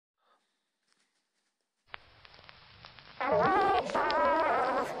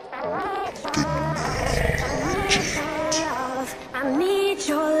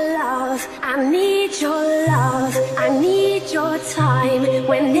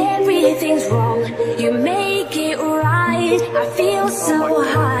wrong, you make it right. I feel so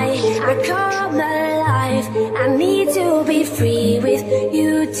high, I come alive. I need to be free with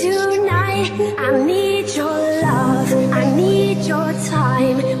you tonight. I need your love, I need your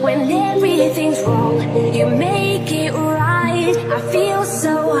time. When everything's wrong, you make it right. I feel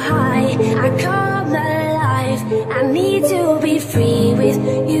so high, I come alive. I need to be free with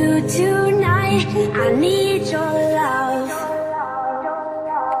you tonight. I need your love.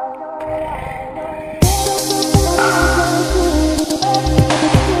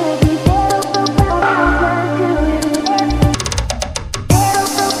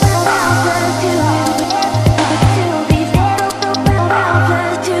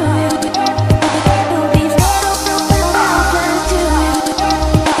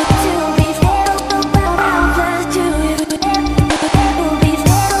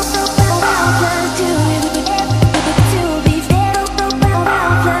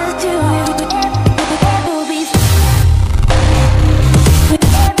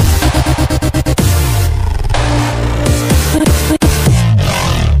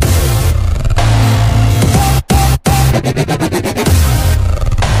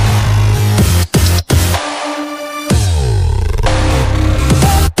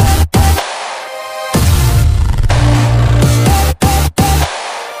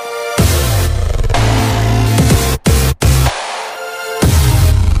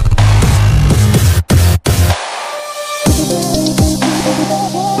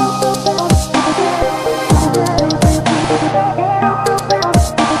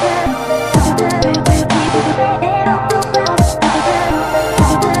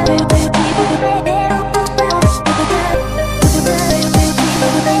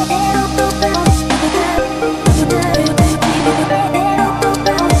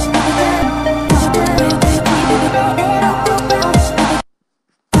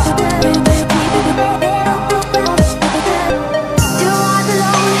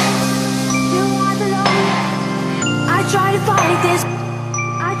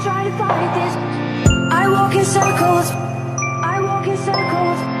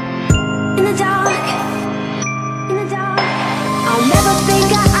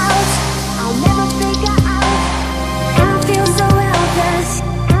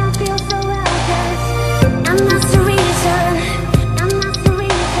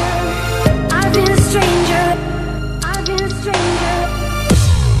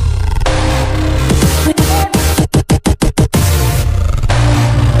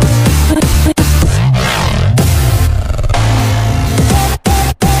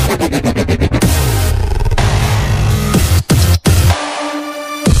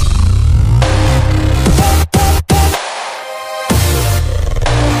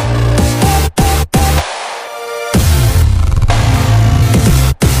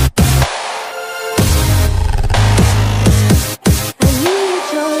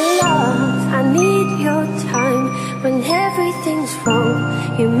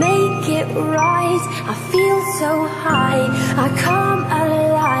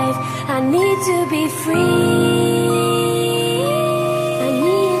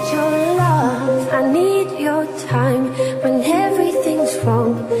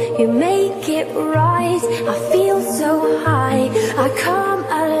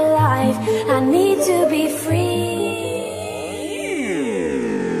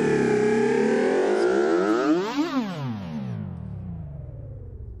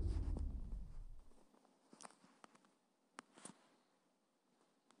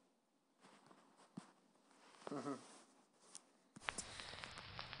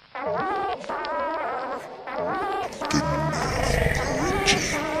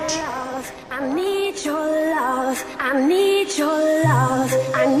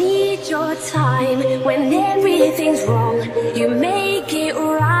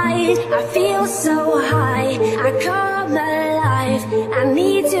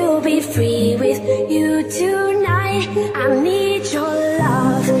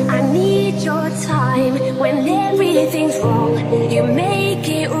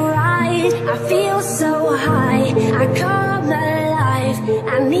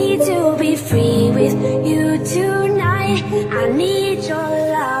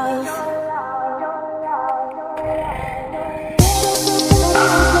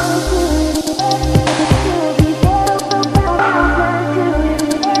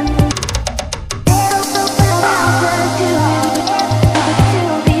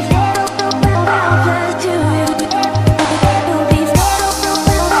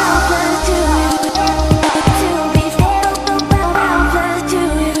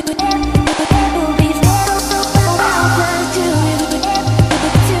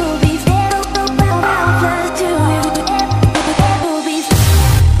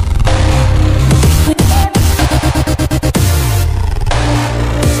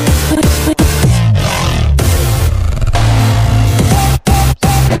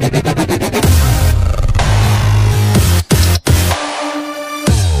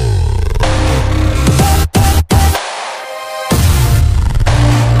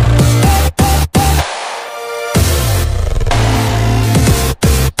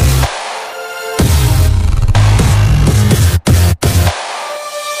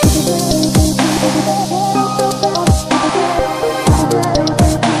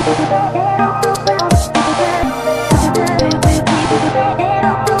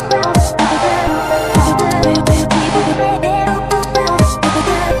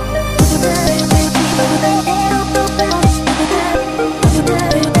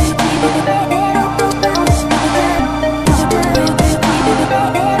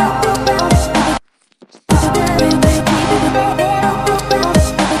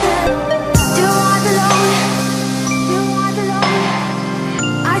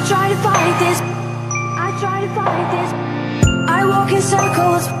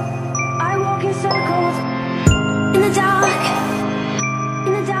 circles. I walk in circles. In the dark.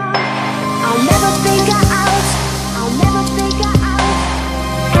 In the dark. I'll never figure out. I'll never figure out.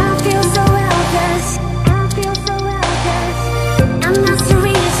 And I feel so helpless. And I feel so helpless. And that's the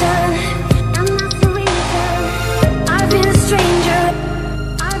reason. And that's the reason. I've been a stranger.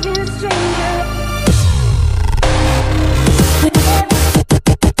 I've been a stranger.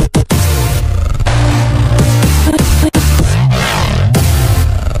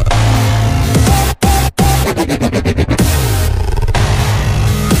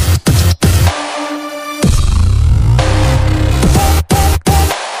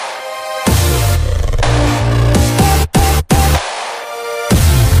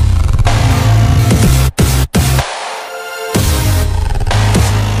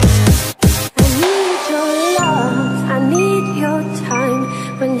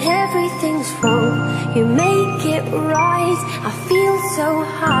 When everything's wrong, you make it right. I feel so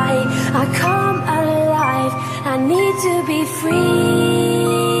high, I come alive. I need to be free.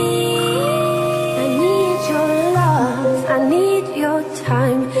 I need your love, I need your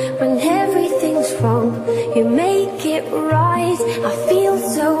time. When everything's wrong, you make it right. I feel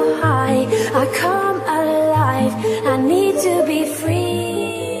so high, I come alive. I need to be free.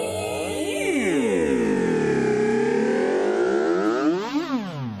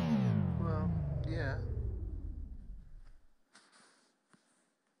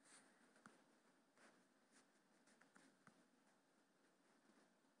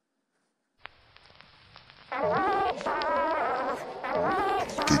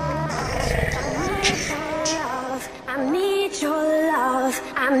 I need your love,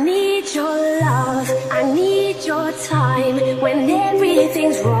 I need your love, I need your time. When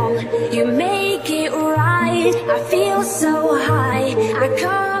everything's wrong, you make it right. I feel so high, I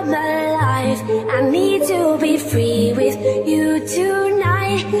come alive. I need to be free with you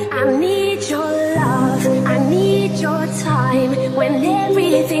tonight. I need your love, I need your time. When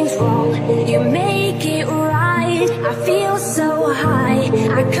everything's wrong, you make it right. I feel so high,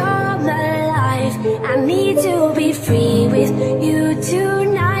 I come alive. I need to be free with you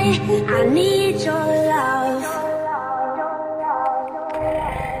tonight. I need your love.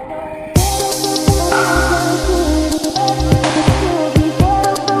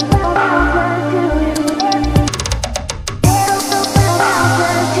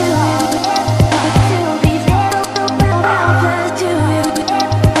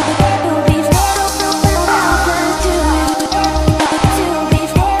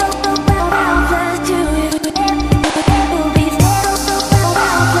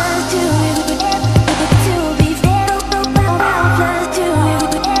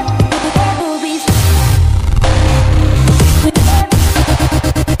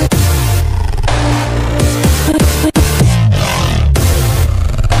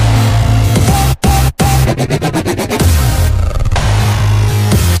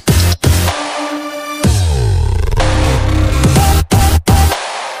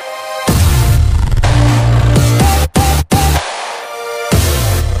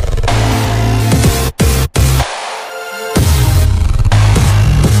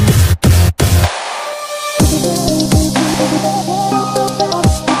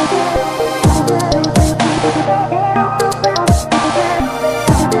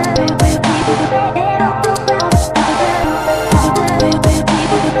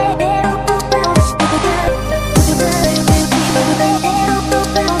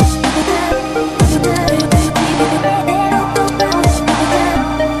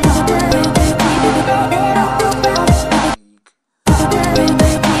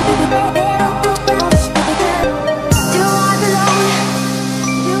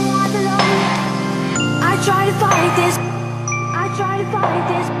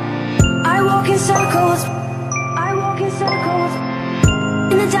 I walk in circles. I walk in circles.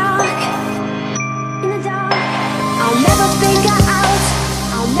 In the dark. In the dark. I'll never think